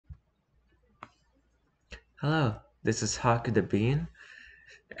Hello, this is Haku the Bean,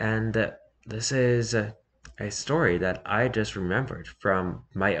 and this is a story that I just remembered from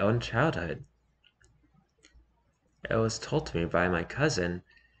my own childhood. It was told to me by my cousin,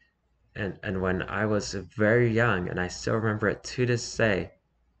 and when I was very young, and I still remember it to this day.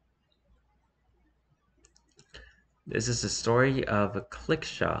 This is the story of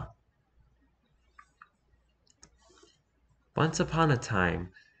Clickshaw. Once upon a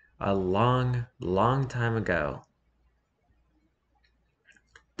time, a long, long time ago,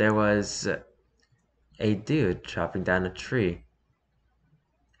 there was a dude chopping down a tree.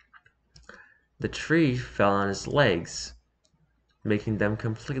 The tree fell on his legs, making them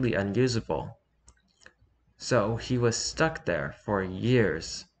completely unusable. So he was stuck there for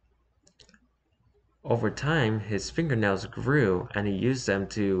years. Over time, his fingernails grew and he used them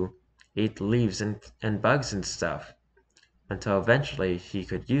to eat leaves and bugs and stuff, until eventually he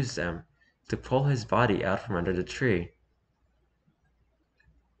could use them to pull his body out from under the tree.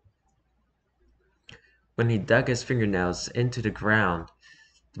 When he dug his fingernails into the ground,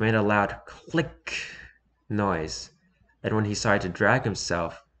 they made a loud click noise, and when he started to drag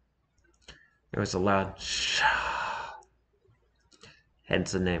himself, there was a loud shaw,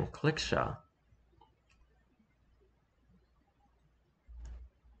 hence the name Clickshaw.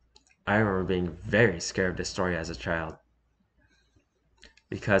 I remember being very scared of this story as a child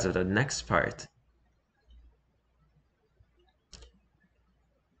because of the next part.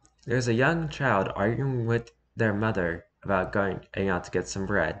 There's a young child arguing with their mother about going out to get some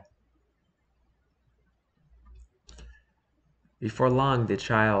bread. Before long, the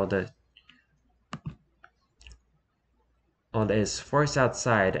child is forced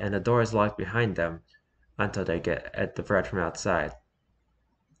outside and the door is locked behind them until they get at the bread from outside.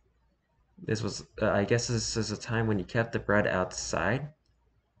 I guess this is a time when you kept the bread outside.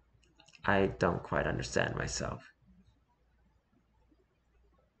 I don't quite understand myself.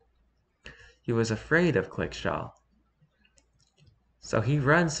 He was afraid of Clickshaw, so he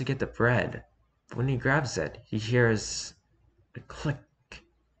runs to get the bread. But when he grabs it, he hears a click,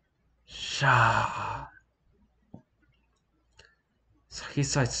 shaw. So he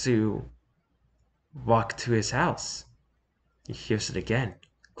starts to walk to his house. He hears it again,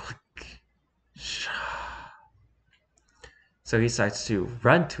 click, shaw. So he starts to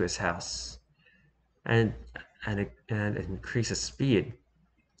run to his house and increase his speed.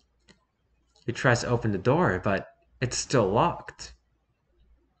 He tries to open the door, but it's still locked.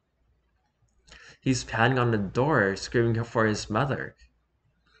 He's pounding on the door, screaming for his mother.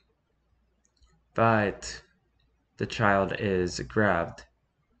 But the child is grabbed.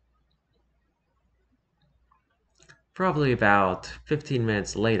 Probably about 15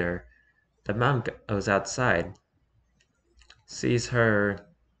 minutes later, the mom goes outside, sees her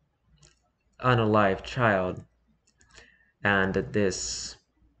unalive child, and this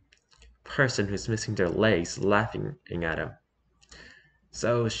person who's missing their legs laughing at him.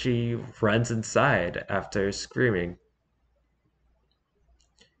 So she runs inside after screaming.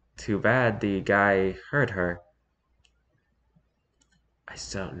 Too bad the guy hurt her. I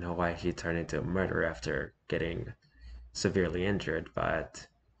still don't know why he turned into a murderer after getting severely injured, but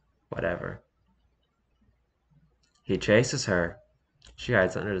whatever. He chases her. She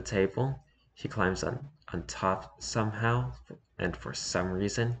hides under the table. He climbs on top somehow, and for some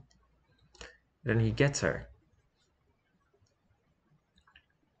reason. Then he gets her.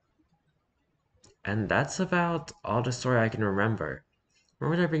 And that's about all the story I can remember.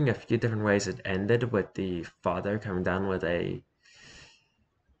 Remember there being a few different ways it ended with the father coming down with a...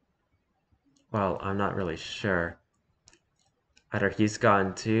 Well, I'm not really sure. Either he's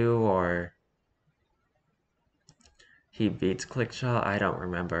gone too, or he beats Clickshaw, I don't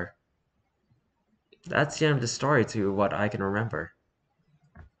remember. That's the end of the story to what I can remember.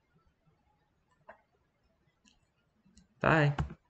 Bye.